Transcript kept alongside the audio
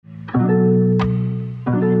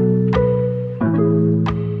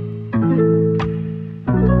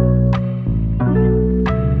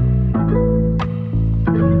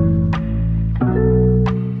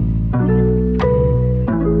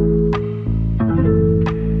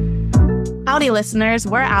Howdy, listeners.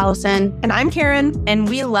 We're Allison. And I'm Karen. And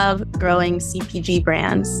we love growing CPG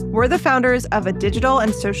brands. We're the founders of a digital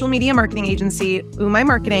and social media marketing agency, Umai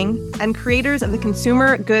Marketing, and creators of the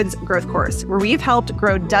Consumer Goods Growth Course, where we've helped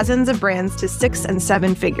grow dozens of brands to 6 and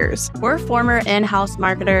 7 figures. We're former in-house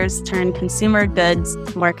marketers turned consumer goods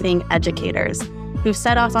marketing educators who've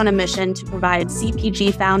set off on a mission to provide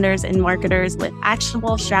CPG founders and marketers with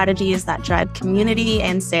actionable strategies that drive community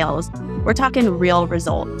and sales. We're talking real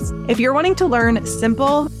results. If you're wanting to learn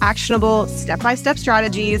simple, actionable, step-by-step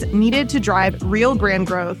strategies needed to drive real brand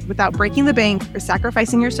growth without breaking the bank or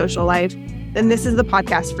sacrificing your social life, then this is the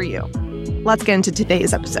podcast for you. Let's get into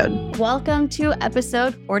today's episode. Welcome to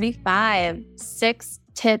episode 45, 6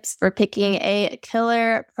 tips for picking a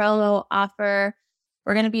killer promo offer.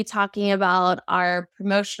 We're going to be talking about our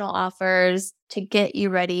promotional offers to get you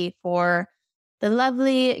ready for the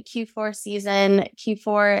lovely Q4 season.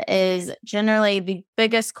 Q4 is generally the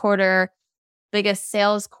biggest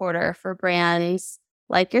sales quarter for brands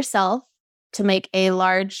like yourself to make a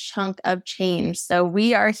large chunk of change. So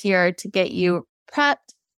we are here to get you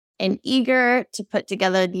prepped and eager to put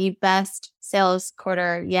together the best sales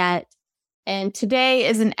quarter yet. And today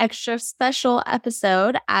is an extra special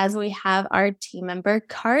episode as we have our team member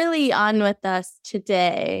Carley on with us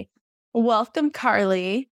today. Welcome,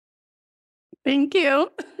 Carley. Thank you.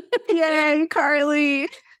 Yay, Carley.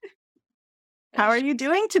 How are you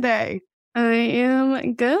doing today? I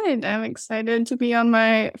am good. I'm excited to be on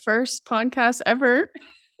my first podcast ever.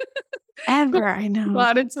 Ever, I know.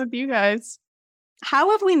 Glad it's with you guys.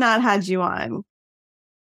 How have we not had you on?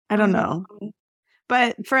 I don't know.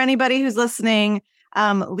 But for anybody who's listening,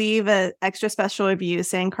 leave an extra special review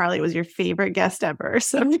saying Carley was your favorite guest ever,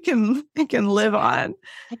 so we can live on.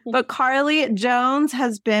 But Carley Jones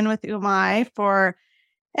has been with Umai for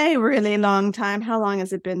a really long time. How long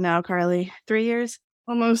has it been now, Carley? 3 years?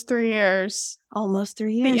 Almost 3 years. Almost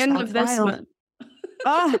 3 years. The end of this month.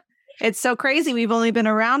 Oh, it's so crazy. We've only been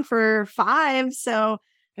around for 5, so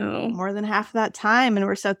more than half of that time. And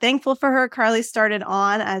we're so thankful for her. Carley started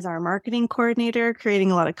on as our marketing coordinator, creating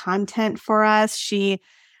a lot of content for us. She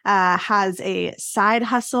has a side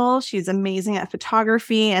hustle. She's amazing at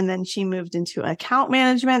photography. And then she moved into account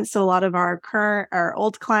management. So a lot of our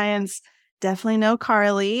old clients definitely know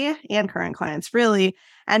Carley, and current clients really.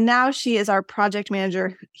 And now she is our project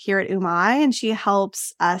manager here at Umai, and she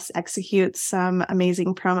helps us execute some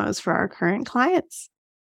amazing promos for our current clients.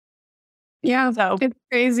 Yeah, so it's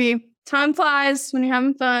crazy. Time flies when you're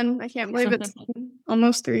having fun. I can't believe it's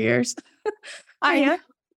almost 3 years.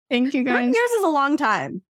 Thank you, guys. 3 years is a long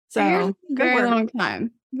time. So very long time.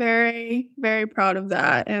 Very, very proud of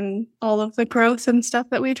that and all of the growth and stuff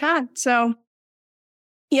that we've had. So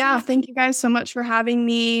yeah, thank you guys so much for having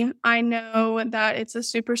me. I know that it's a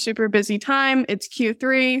super, super busy time. It's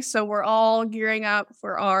Q3, so we're all gearing up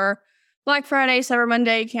for our Black Friday, Cyber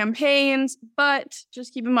Monday campaigns, but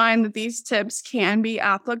just keep in mind that these tips can be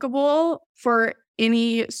applicable for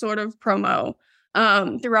any sort of promo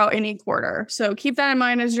throughout any quarter. So keep that in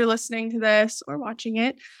mind as you're listening to this or watching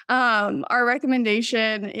it. Our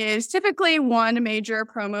recommendation is typically one major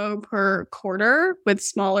promo per quarter with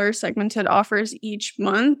smaller segmented offers each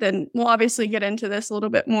month. And we'll obviously get into this a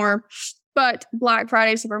little bit more, but Black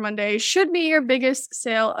Friday, Cyber Monday should be your biggest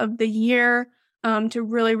sale of the year. To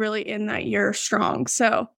really, really end that year strong.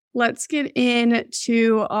 So let's get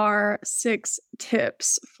into our 6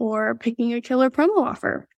 tips for picking a killer promo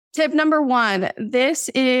offer. Tip number 1, this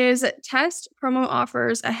is test promo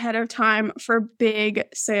offers ahead of time for big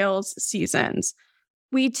sales seasons.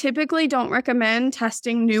 We typically don't recommend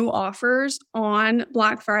testing new offers on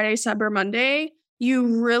Black Friday, Cyber Monday.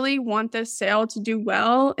 You really want this sale to do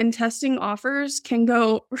well, and testing offers can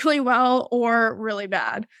go really well or really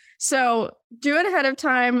bad. So do it ahead of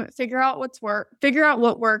time, figure out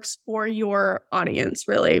what works for your audience,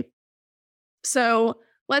 really. So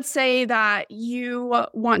let's say that you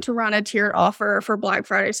want to run a tiered offer for Black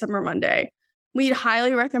Friday, Cyber Monday. We'd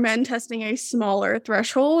highly recommend testing a smaller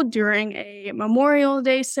threshold during a Memorial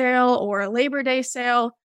Day sale or a Labor Day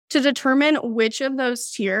sale to determine which of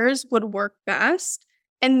those tiers would work best,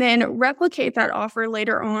 and then replicate that offer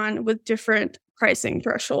later on with different pricing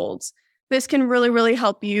thresholds. This can really, really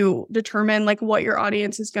help you determine what your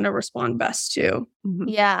audience is going to respond best to. Mm-hmm.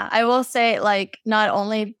 Yeah, I will say not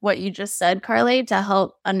only what you just said, Carley, to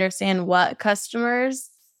help understand what customers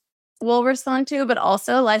will respond to, but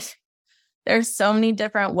also there's so many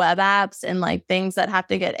different web apps and things that have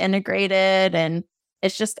to get integrated, and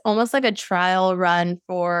it's just almost like a trial run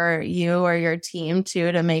for you or your team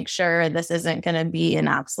too, to make sure this isn't going to be an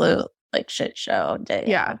absolute shit show day.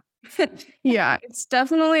 Yeah. Yeah, it's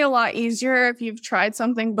definitely a lot easier if you've tried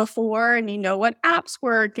something before and you know what apps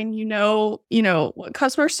work and you know what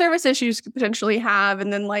customer service issues could potentially have,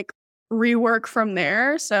 and then like rework from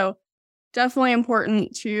there. So definitely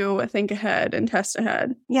important to think ahead and test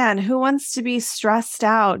ahead. Yeah, and who wants to be stressed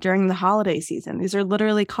out during the holiday season? These are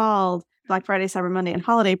literally called Black Friday, Cyber Monday, and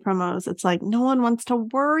holiday promos. It's like no one wants to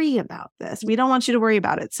worry about this. We don't want you to worry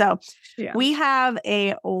about it. So we have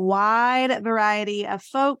a wide variety of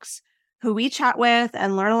folks who we chat with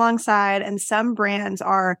and learn alongside, and some brands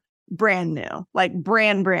are brand new, like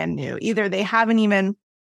brand new. Either they haven't even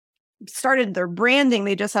started their branding,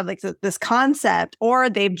 they just have like this concept, or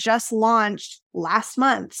they've just launched last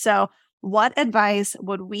month. So what advice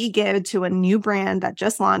would we give to a new brand that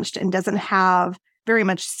just launched and doesn't have very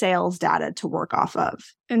much sales data to work off of?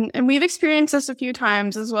 And we've experienced this a few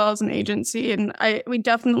times as well as an agency. And we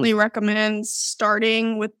definitely recommend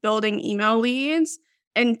starting with building email leads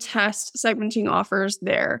and test segmenting offers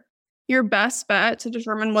there. Your best bet to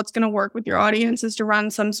determine what's going to work with your audience is to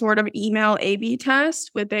run some sort of email A/B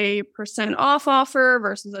test with a % off offer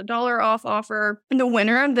versus a $1 off offer. And the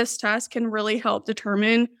winner of this test can really help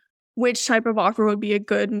determine which type of offer would be a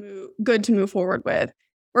good to move forward with.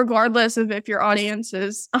 Regardless of if your audience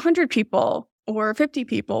is 100 people or 50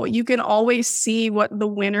 people, you can always see what the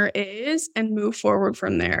winner is and move forward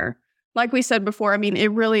from there. Like we said before, I mean,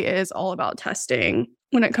 it really is all about testing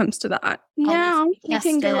when it comes to that. Now you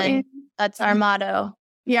can go in. That's our motto.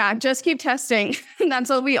 Yeah, just keep testing. That's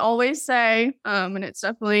what we always say. And it's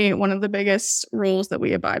definitely one of the biggest rules that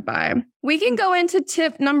we abide by. We can go into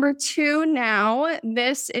tip number 2 now.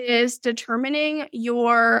 This is determining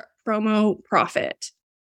your promo profit.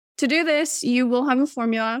 To do this, you will have a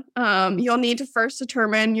formula. You'll need to first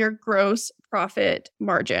determine your gross profit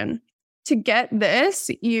margin. To get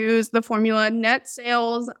this, use the formula net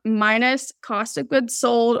sales minus cost of goods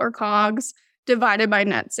sold, or COGS, divided by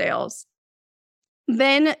net sales.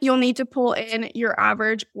 Then you'll need to pull in your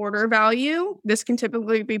average order value. This can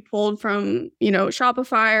typically be pulled from,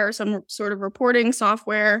 Shopify or some sort of reporting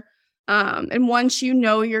software. And once you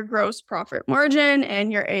know your gross profit margin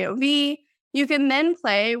and your AOV, you can then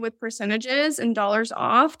play with percentages and dollars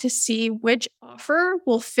off to see which offer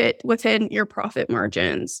will fit within your profit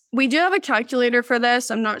margins. We do have a calculator for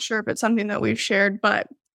this. I'm not sure if it's something that we've shared, but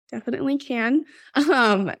definitely can.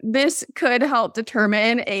 This could help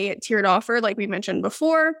determine a tiered offer, like we mentioned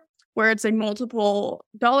before, where it's a multiple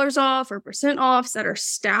dollars off or % offs that are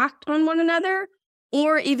stacked on one another,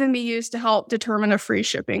 or even be used to help determine a free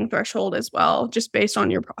shipping threshold as well, just based on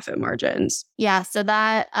your profit margins. Yeah, so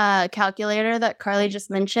that calculator that Carley just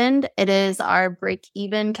mentioned, it is our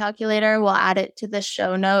break-even calculator. We'll add it to the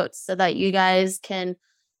show notes so that you guys can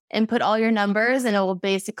input all your numbers, and it will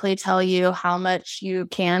basically tell you how much you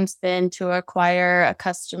can spend to acquire a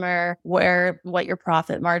customer, what your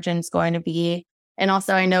profit margin is going to be. And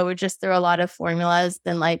also, I know we just threw a lot of formulas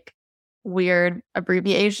and like weird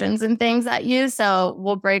abbreviations and things at you. So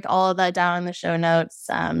we'll break all of that down in the show notes.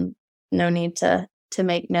 No need to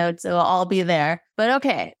make notes. It will all be there. But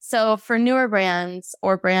okay, so for newer brands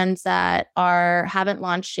or brands that haven't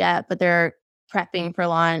launched yet, but they're prepping for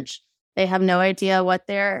launch, they have no idea what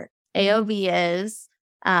their AOV is.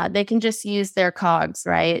 They can just use their COGS,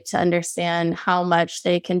 right, to understand how much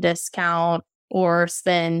they can discount or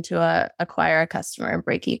spend to acquire a customer and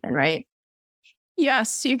break even, right?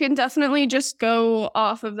 Yes, you can definitely just go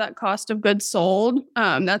off of that cost of goods sold.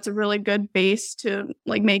 That's a really good base to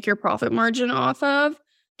like make your profit margin off of,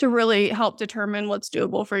 to really help determine what's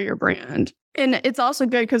doable for your brand. And it's also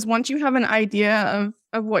good because once you have an idea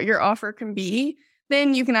of what your offer can be,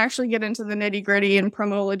 then you can actually get into the nitty gritty and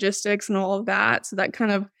promo logistics and all of that. So that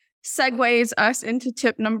kind of segues us into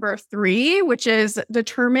tip number 3, which is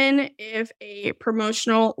determine if a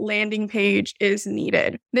promotional landing page is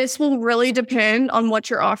needed. This will really depend on what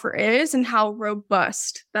your offer is and how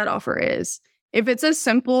robust that offer is. If it's a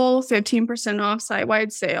simple 15% off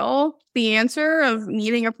site-wide sale, the answer of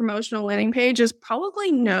needing a promotional landing page is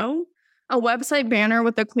probably no. A website banner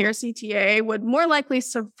with a clear CTA would more likely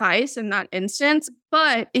suffice in that instance.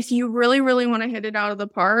 But if you really, really want to hit it out of the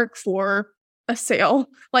park for a sale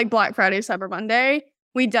like Black Friday, Cyber Monday,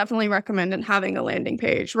 we definitely recommend having a landing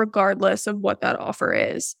page, regardless of what that offer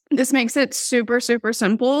is. This makes it super, super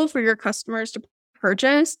simple for your customers to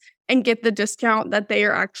purchase and get the discount that they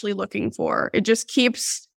are actually looking for. It just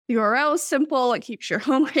keeps the URL simple. It keeps your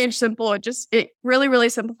homepage simple. It really, really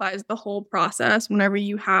simplifies the whole process whenever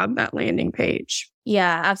you have that landing page.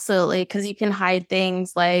 Yeah, absolutely. Because you can hide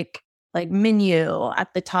things like menu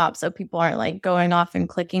at the top, so people aren't like going off and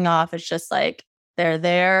clicking off. It's just like they're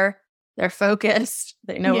there, they're focused,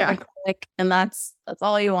 they know where to click, and that's That's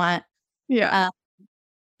all you want. Yeah.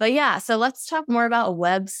 But yeah, so let's talk more about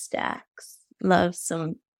web stacks. Love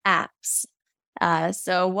some apps.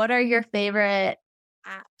 So what are your favorite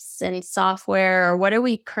apps and software, or what are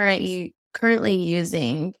we currently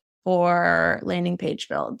using for landing page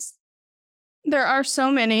builds? There are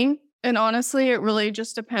so many. And honestly, it really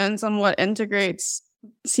just depends on what integrates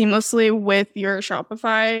seamlessly with your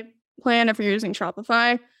Shopify plan if you're using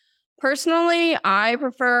Shopify. Personally, I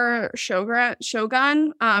prefer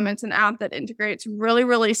Shogun. It's an app that integrates really,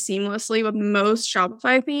 really seamlessly with most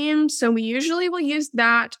Shopify themes. So we usually will use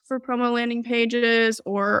that for promo landing pages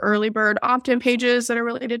or early bird opt-in pages that are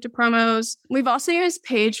related to promos. We've also used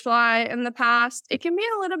Pagefly in the past. It can be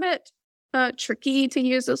a little bit tricky to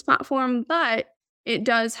use this platform, but it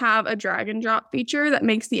does have a drag and drop feature that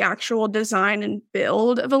makes the actual design and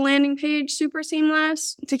build of a landing page super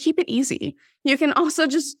seamless to keep it easy. You can also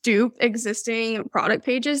just dupe existing product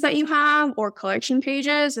pages that you have or collection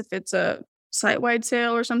pages if it's a site-wide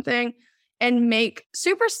sale or something, and make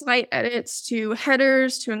super slight edits to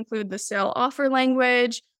headers to include the sale offer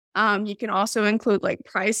language. You can also include like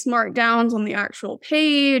price markdowns on the actual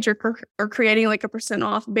page or creating like a %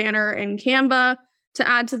 off banner in Canva to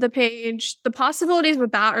add to the page. The possibilities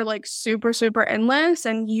with that are like super, super endless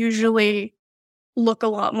and usually look a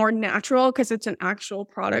lot more natural because it's an actual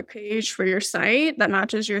product page for your site that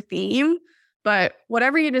matches your theme. But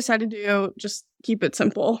whatever you decide to do, just keep it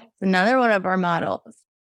simple. Another one of our mottos.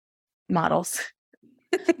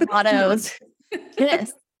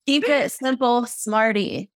 Yes. Keep it simple,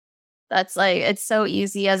 smarty. That's like, it's so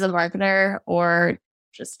easy as a marketer or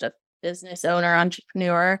just a business owner,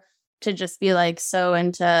 entrepreneur to just be like so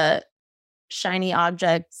into shiny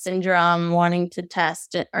object syndrome, wanting to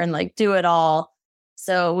test it or like do it all.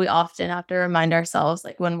 So we often have to remind ourselves,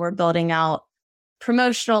 like when we're building out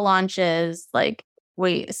promotional launches, like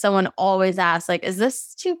someone always asks, like, is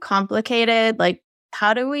this too complicated? Like,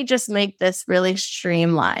 how do we just make this really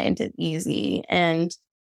streamlined and easy? And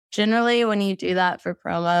generally, when you do that for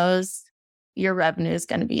promos, your revenue is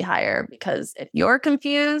going to be higher because if you're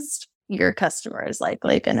confused, your customer is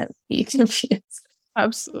likely going to be confused.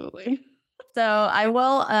 Absolutely. So I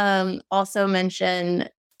will also mention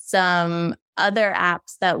some other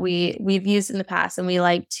apps that we've used in the past and we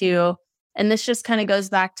like to, and this just kind of goes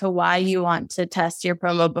back to why you want to test your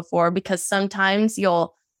promo before, because sometimes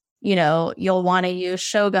you'll want to use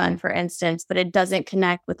Shogun, for instance, but it doesn't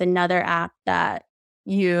connect with another app that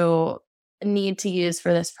you need to use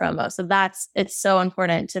for this promo. So it's so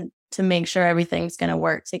important to make sure everything's going to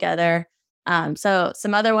work together. So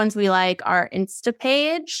some other ones we like are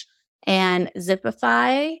Instapage and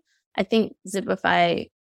Zipify. I think Zipify,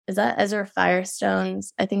 is that Ezra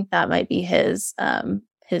Firestone's? I think that might be his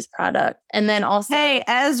product. And then also, hey,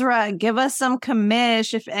 Ezra, give us some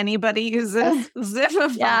commish if anybody uses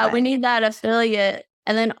Zipify. Yeah, we need that affiliate.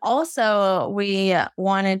 And then also we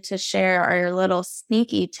wanted to share our little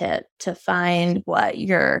sneaky tip to find what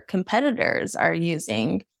your competitors are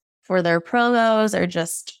using for their promos or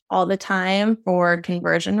just all the time for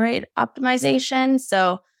conversion rate optimization.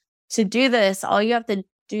 So to do this, all you have to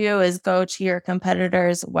do is go to your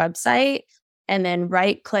competitor's website and then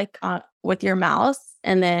right click with your mouse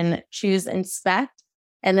and then choose inspect.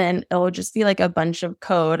 And then it will just be like a bunch of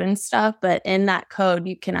code and stuff. But in that code,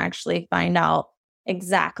 you can actually find out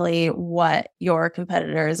exactly what your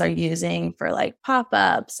competitors are using for like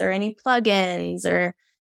pop-ups or any plugins or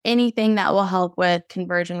anything that will help with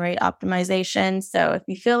conversion rate optimization. So if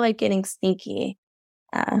you feel like getting sneaky,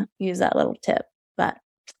 use that little tip. But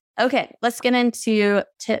okay, let's get into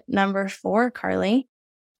tip number 4, Carley.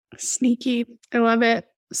 Sneaky. I love it.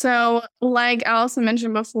 So like Allison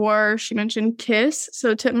mentioned before, she mentioned KISS.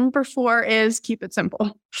 So tip number 4 is keep it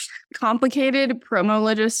simple. Complicated promo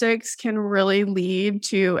logistics can really lead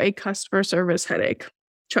to a customer service headache.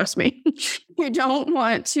 Trust me. You don't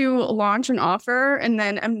want to launch an offer and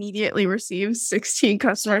then immediately receive 16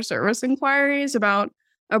 customer service inquiries about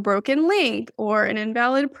a broken link or an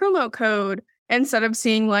invalid promo code instead of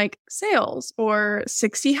seeing like sales or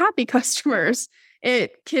 60 happy customers.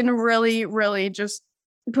 It can really, really just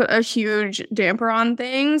put a huge damper on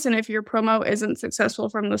things. And if your promo isn't successful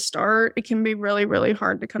from the start, it can be really, really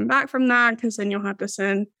hard to come back from that because then you'll have to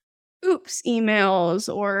send oops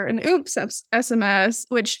emails or an oops SMS,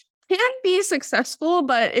 which can be successful.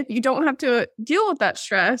 But if you don't have to deal with that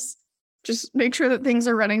stress, just make sure that things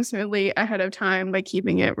are running smoothly ahead of time by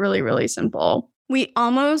keeping it really, really simple. We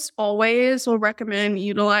almost always will recommend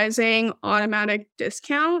utilizing automatic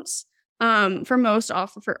discounts for most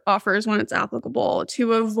offers when it's applicable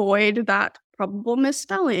to avoid that probable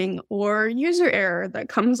misspelling or user error that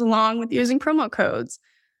comes along with using promo codes.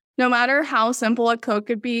 no matter how simple a code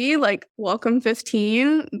could be, like welcome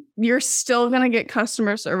 15, you're still going to get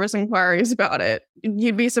customer service inquiries about it.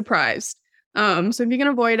 You'd be surprised. So if you can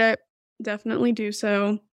avoid it, definitely do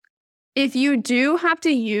so. If you do have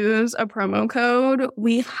to use a promo code,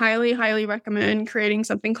 we highly, highly recommend creating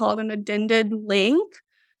something called an addended link.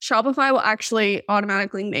 Shopify will actually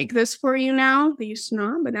automatically make this for you now. They used to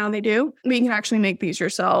not, but now they do. But you can actually make these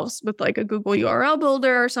yourselves with like a Google URL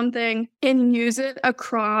builder or something and use it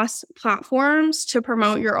across platforms to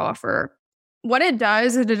promote your offer. What it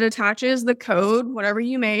does is it attaches the code, whatever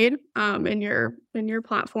you made in your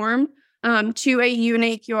platform, to a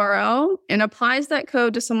unique URL and applies that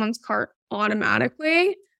code to someone's cart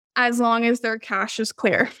automatically as long as their cache is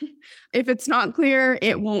clear. If it's not clear,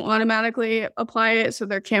 it won't automatically apply it. So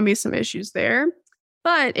there can be some issues there.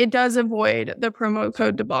 But it does avoid the promo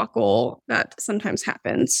code debacle that sometimes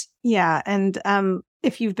happens. Yeah. And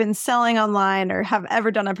if you've been selling online or have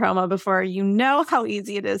ever done a promo before, you know how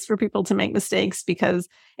easy it is for people to make mistakes because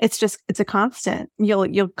it's a constant.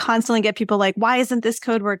 You'll constantly get people like, why isn't this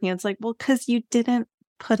code working? It's like, well, because you didn't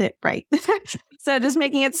put it right. So just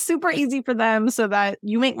making it super easy for them so that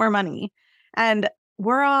you make more money. And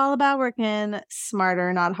we're all about working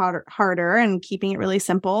smarter, not harder, and keeping it really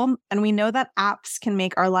simple. And we know that apps can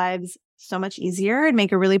make our lives so much easier and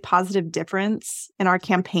make a really positive difference in our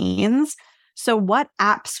campaigns. So what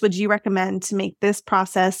apps would you recommend to make this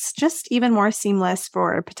process just even more seamless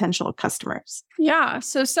for potential customers? Yeah,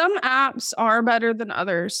 so some apps are better than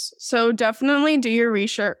others. So definitely do your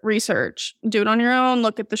research. Do it on your own.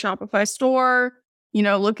 Look at the Shopify store.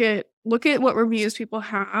 Look at what reviews people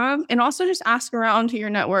have, and also just ask around to your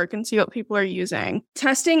network and see what people are using.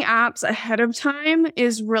 Testing apps ahead of time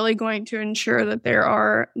is really going to ensure that there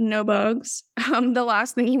are no bugs. The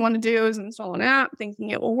last thing you want to do is install an app thinking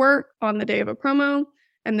it will work on the day of a promo,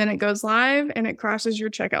 and then it goes live and it crashes your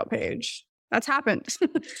checkout page. That's happened.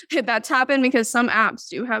 That's happened because some apps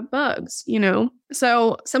do have bugs,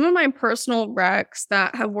 So some of my personal recs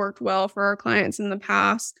that have worked well for our clients in the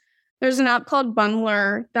past, there's an app called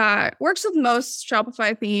Bundler that works with most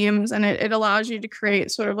Shopify themes, and it allows you to create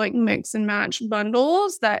sort of like mix and match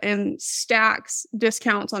bundles that stacks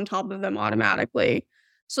discounts on top of them automatically.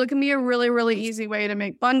 So it can be a really, really easy way to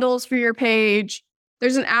make bundles for your page.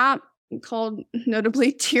 There's an app called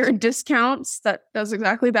notably Tiered Discounts that does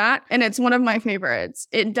exactly that. And it's one of my favorites.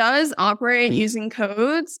 It does operate using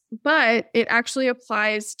codes, but it actually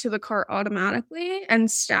applies to the cart automatically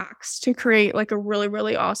and stacks to create like a really,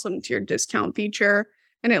 really awesome tiered discount feature.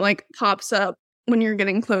 And it like pops up when you're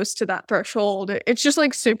getting close to that threshold. It's just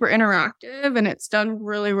like super interactive, and it's done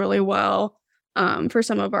really, really well for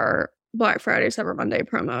some of our Black Friday, Cyber Monday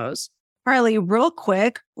promos. Carley, real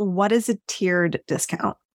quick, what is a tiered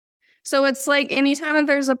discount? So it's like anytime that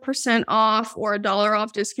there's a % off or $1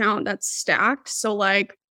 off discount that's stacked. So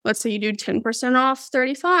like, let's say you do 10% off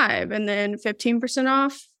 35 and then 15%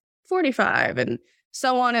 off 45 and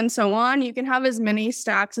so on and so on. You can have as many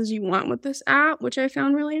stacks as you want with this app, which I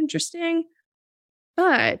found really interesting.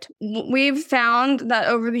 But we've found that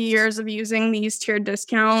over the years of using these tiered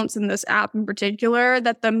discounts and this app in particular,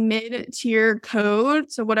 that the mid-tier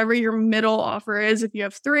code, so whatever your middle offer is, if you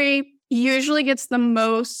have 3, usually gets the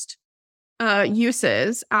most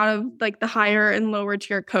uses out of like the higher and lower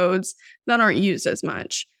tier codes that aren't used as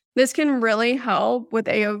much. This can really help with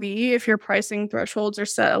AOV if your pricing thresholds are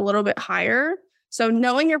set a little bit higher. So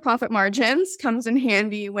knowing your profit margins comes in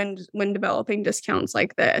handy when developing discounts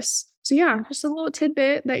like this. So yeah, just a little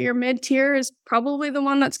tidbit that your mid-tier is probably the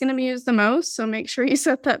one that's going to be used the most. So make sure you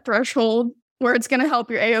set that threshold where it's going to help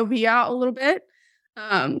your AOV out a little bit.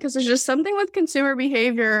 Because there's just something with consumer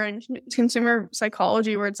behavior and consumer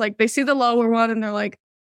psychology where it's like they see the lower one and they're like,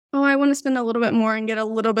 oh, I want to spend a little bit more and get a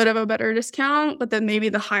little bit of a better discount, but then maybe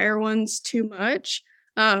the higher one's too much.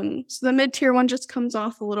 So the mid-tier one just comes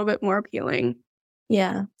off a little bit more appealing.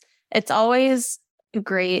 Yeah. It's always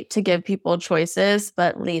great to give people choices,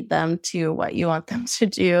 but lead them to what you want them to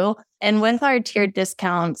do. And with our tiered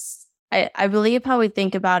discounts, I believe how we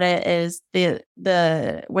think about it is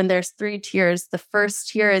the when there's 3 tiers, the first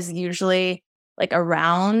tier is usually like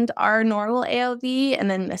around our normal AOV,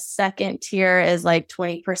 and then the second tier is like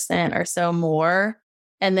 20% or so more,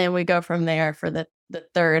 and then we go from there for the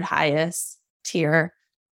third highest tier.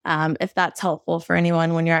 If that's helpful for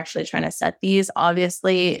anyone when you're actually trying to set these,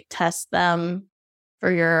 obviously test them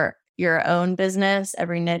for your own business.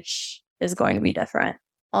 Every niche is going to be different.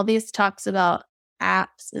 All these talks about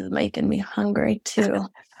apps is making me hungry too.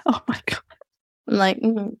 Oh my God. I'm like,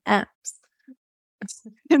 apps.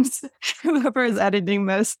 And whoever is editing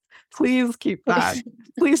this, please keep that.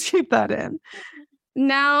 Please keep that in.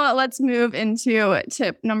 Now let's move into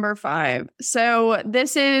tip number 5. So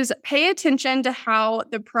this is pay attention to how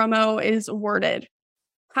the promo is worded.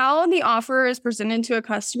 How the offer is presented to a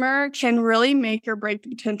customer can really make or break the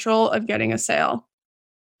potential of getting a sale.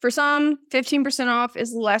 For some, 15% off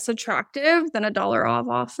is less attractive than a $1 off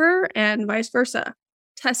offer and vice versa.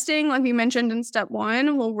 Testing, like we mentioned in step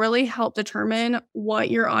 1, will really help determine what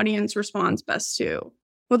your audience responds best to.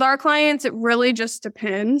 With our clients, it really just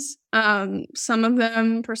depends. Some of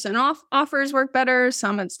them percent off offers work better.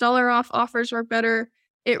 Some it's $1 off offers work better.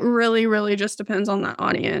 It really, really just depends on that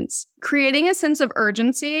audience. Creating a sense of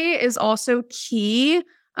urgency is also key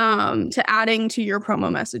to adding to your promo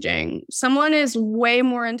messaging. Someone is way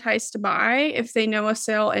more enticed to buy if they know a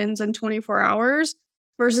sale ends in 24 hours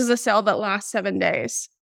versus a sale that lasts 7 days.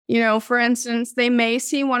 For instance, they may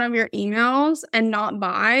see one of your emails and not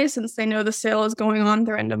buy since they know the sale is going on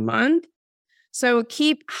through end of month. So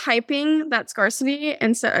keep hyping that scarcity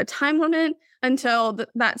and set a time limit until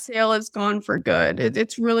that sale is gone for good.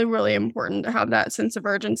 It's really, really important to have that sense of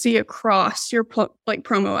urgency across your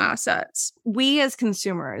promo assets. We as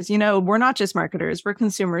consumers, we're not just marketers, we're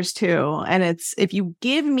consumers too. And it's, if you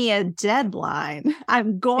give me a deadline,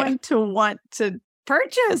 I'm going to want to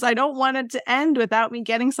purchase. I don't want it to end without me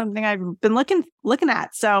getting something I've been looking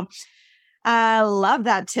at. So I love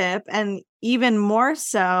that tip. And even more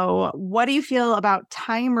so, what do you feel about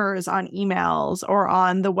timers on emails or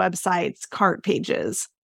on the website's cart pages?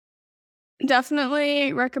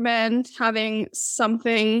 Definitely recommend having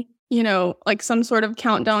something, like some sort of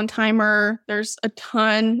countdown timer. There's a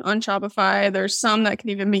ton on Shopify. There's some that can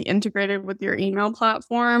even be integrated with your email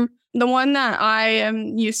platform. The one that I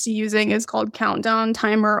am used to using is called Countdown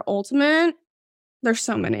Timer Ultimate. There's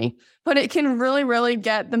so many, but it can really, really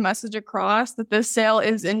get the message across that this sale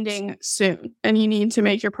is ending soon and you need to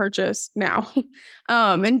make your purchase now.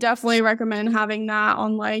 And definitely recommend having that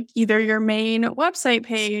on either your main website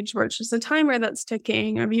page where it's just a timer that's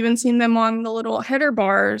ticking. I've even seen them on the little header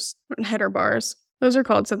bars. Those are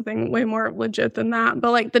called something way more legit than that.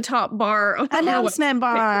 But the top bar. Announcement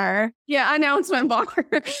bar. Yeah, announcement bar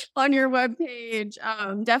on your webpage.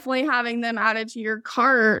 Definitely having them added to your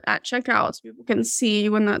cart at checkout so people can see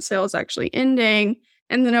when that sale is actually ending.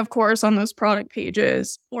 And then, of course, on those product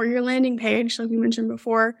pages or your landing page, like we mentioned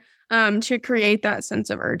before, to create that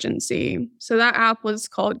sense of urgency. So that app was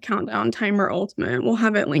called Countdown Timer Ultimate. We'll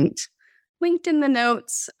have it linked in the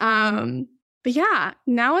notes. But yeah,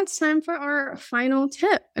 now it's time for our final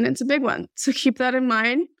tip, and it's a big one. So keep that in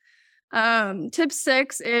mind. Tip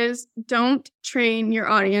 6 is don't train your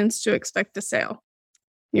audience to expect a sale.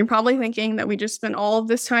 You're probably thinking that we just spent all of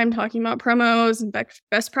this time talking about promos and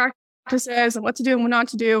best practices and what to do and what not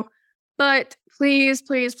to do. But please,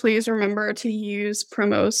 please, please remember to use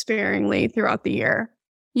promos sparingly throughout the year.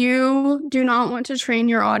 You do not want to train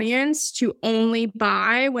your audience to only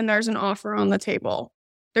buy when there's an offer on the table.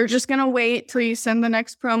 They're just going to wait till you send the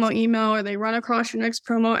next promo email or they run across your next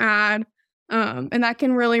promo ad. And that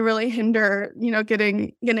can really, really hinder,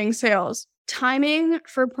 getting sales. Timing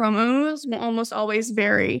for promos will almost always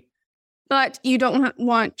vary, but you don't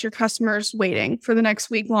want your customers waiting for the next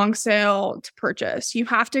week-long sale to purchase. You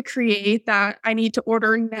have to create that I need to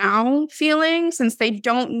order now feeling since they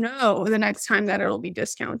don't know the next time that it'll be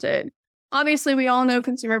discounted. Obviously, we all know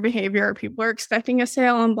consumer behavior. People are expecting a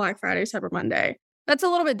sale on Black Friday, Cyber Monday. That's a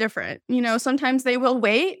little bit different. Sometimes they will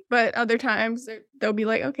wait, but other times they'll be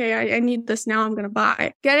like, okay, I need this now. I'm going to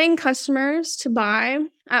buy. Getting customers to buy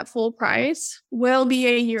at full price will be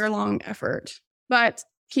a year-long effort. But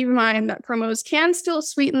keep in mind that promos can still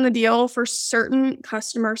sweeten the deal for certain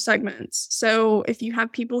customer segments. So if you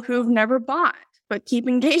have people who've never bought, but keep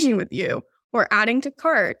engaging with you or adding to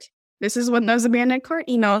cart, this is when those abandoned cart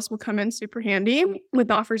emails will come in super handy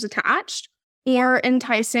with offers attached or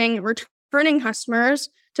enticing returning customers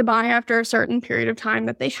to buy after a certain period of time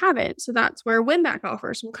that they haven't. So that's where win-back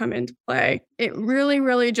offers will come into play. It really,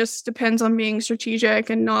 really just depends on being strategic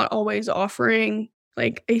and not always offering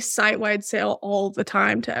a site-wide sale all the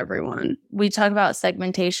time to everyone. We talk about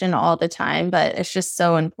segmentation all the time, but it's just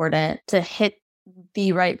so important to hit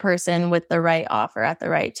the right person with the right offer at the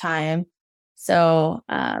right time. So,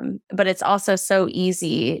 but it's also so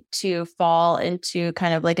easy to fall into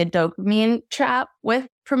kind of like a dopamine trap with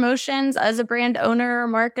promotions as a brand owner or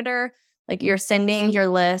marketer. Like you're sending your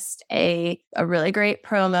list a really great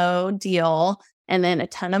promo deal, and then a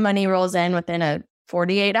ton of money rolls in within a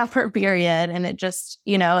 48-hour period. And it just,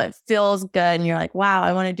 it feels good. And you're like, wow,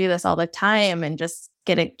 I want to do this all the time and just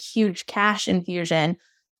get a huge cash infusion.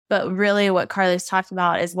 But really what Carley's talked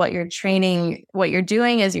about is what you're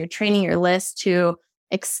doing is you're training your list to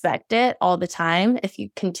expect it all the time if you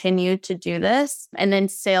continue to do this. And then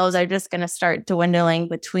sales are just going to start dwindling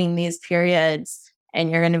between these periods. And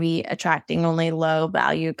you're going to be attracting only low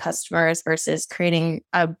value customers versus creating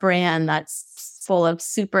a brand that's full of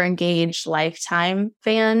super engaged lifetime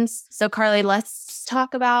fans. So Carley, let's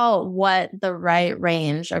talk about what the right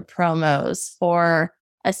range of promos for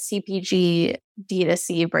a CPG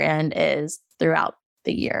D2C brand is throughout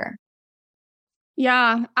the year.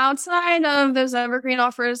 Yeah, outside of those evergreen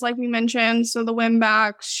offers, like we mentioned, so the win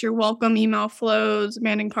backs, your welcome email flows,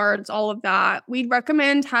 demanding cards, all of that, we'd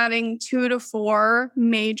recommend having 2 to 4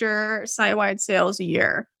 major site-wide sales a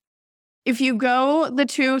year. If you go the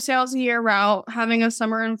 2 sales a year route, having a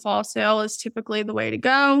summer and fall sale is typically the way to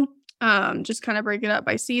go. Just kind of break it up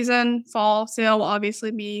by season. Fall sale will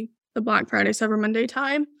obviously be the Black Friday, Cyber Monday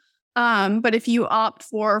time. But if you opt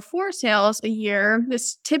for 4 sales a year,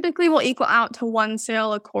 this typically will equal out to 1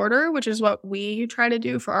 sale a quarter, which is what we try to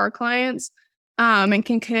do for our clients. And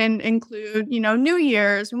can include, New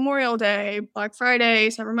Year's, Memorial Day, Black Friday,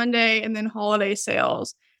 Cyber Monday, and then holiday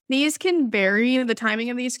sales. These can vary. The timing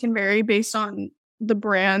of these can vary based on the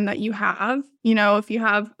brand that you have. If you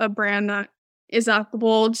have a brand that is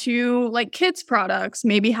applicable to like kids products,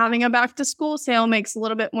 maybe having a back to school sale makes a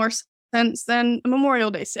little bit more sense than a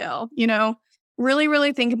Memorial Day sale. Really,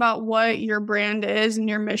 really think about what your brand is and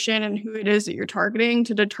your mission and who it is that you're targeting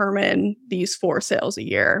to determine these 4 sales a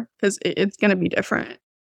year, because it's going to be different.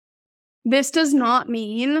 This does not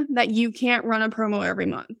mean that you can't run a promo every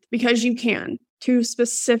month, because you can to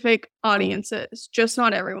specific audiences, just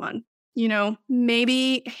not everyone.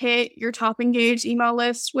 Maybe hit your top engaged email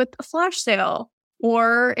list with a flash sale,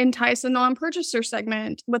 or entice a non-purchaser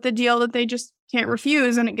segment with a deal that they just can't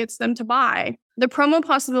refuse and it gets them to buy. The promo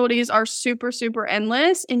possibilities are super, super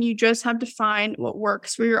endless, and you just have to find what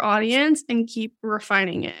works for your audience and keep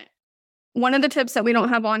refining it. One of the tips that we don't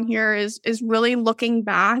have on here is really looking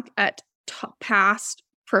back at past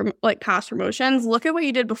promotions. Look at what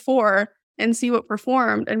you did before and see what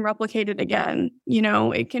performed and replicate it again.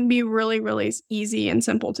 It can be really, really easy and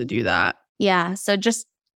simple to do that. Yeah. So just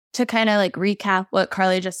to kind of recap what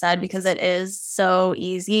Carley just said, because it is so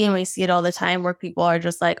easy and we see it all the time where people are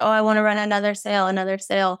just like, oh, I want to run another sale. And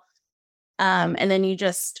then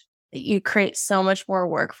you create so much more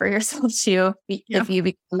work for yourself too, if you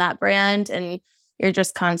become that brand and you're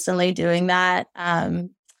just constantly doing that.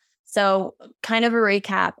 So kind of a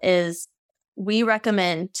recap is we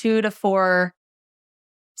recommend 2 to 4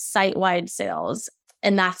 site-wide sales.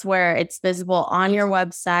 And that's where it's visible on your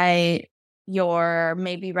website. You're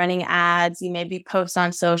maybe running ads, you maybe post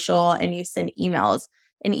on social, and you send emails.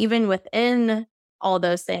 And even within all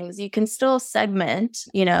those things, you can still segment,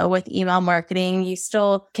 with email marketing, you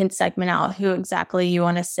still can segment out who exactly you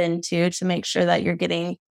want to send to make sure that you're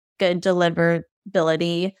getting good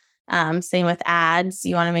deliverability. Same with ads.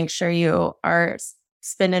 You want to make sure you are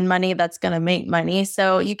spending money that's going to make money.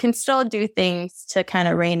 So you can still do things to kind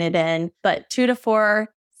of rein it in, but 2 to 4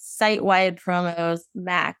 site-wide promos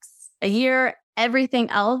max a year. Everything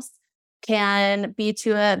else can be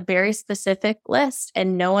to a very specific list,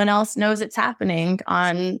 and no one else knows it's happening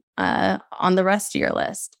on the rest of your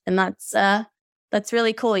list. And that's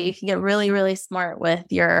really cool. You can get really, really smart with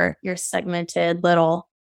your segmented little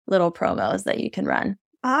promos that you can run.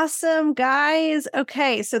 Awesome, guys.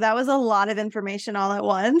 Okay, so that was a lot of information all at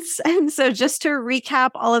once. And so just to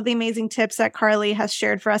recap all of the amazing tips that Carley has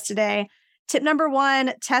shared for us today. Tip number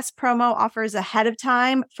 1, test promo offers ahead of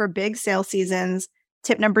time for big sale seasons.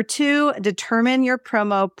 Tip number 2, determine your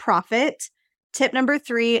promo profit. Tip number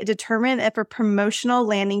 3, determine if a promotional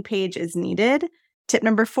landing page is needed. Tip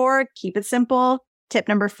number 4, keep it simple. Tip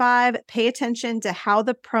number 5, pay attention to how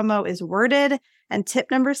the promo is worded. And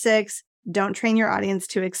tip number 6, don't train your audience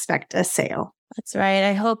to expect a sale. That's right.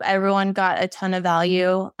 I hope everyone got a ton of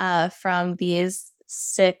value from these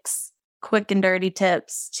 6 quick and dirty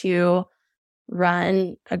tips to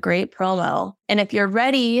run a great promo. And if you're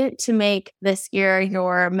ready to make this year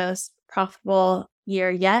your most profitable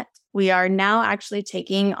year yet, we are now actually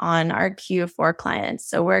taking on our Q4 clients.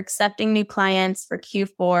 So we're accepting new clients for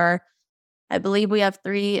Q4. I believe we have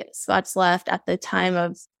 3 spots left at the time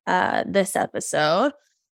of this episode.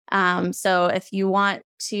 So if you want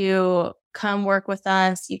to come work with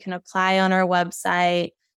us, you can apply on our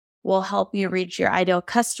website. We'll help you reach your ideal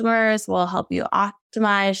customers. We'll help you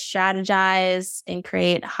optimize, strategize, and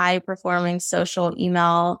create high-performing social,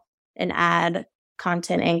 email, and ad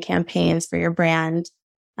content and campaigns for your brand.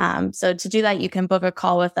 So to do that, you can book a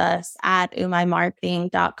call with us at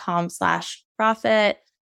umaimarketing.com/profit.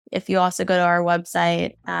 If you also go to our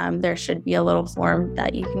website, there should be a little form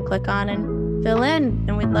that you can click on and fill in,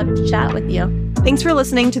 and we'd love to chat with you. Thanks for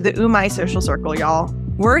listening to the Umai Social Circle, y'all.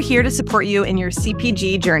 We're here to support you in your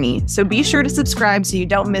CPG journey, so be sure to subscribe so you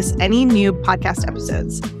don't miss any new podcast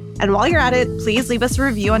episodes. And while you're at it, please leave us a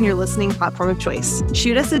review on your listening platform of choice.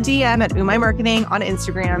 Shoot us a DM at Umai Marketing on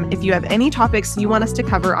Instagram if you have any topics you want us to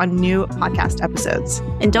cover on new podcast episodes.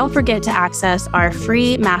 And don't forget to access our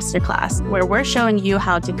free masterclass where we're showing you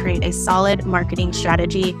how to create a solid marketing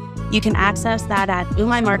strategy. You can access that at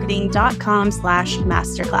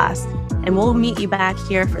umaimarketing.com/masterclass. And we'll meet you back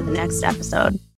here for the next episode.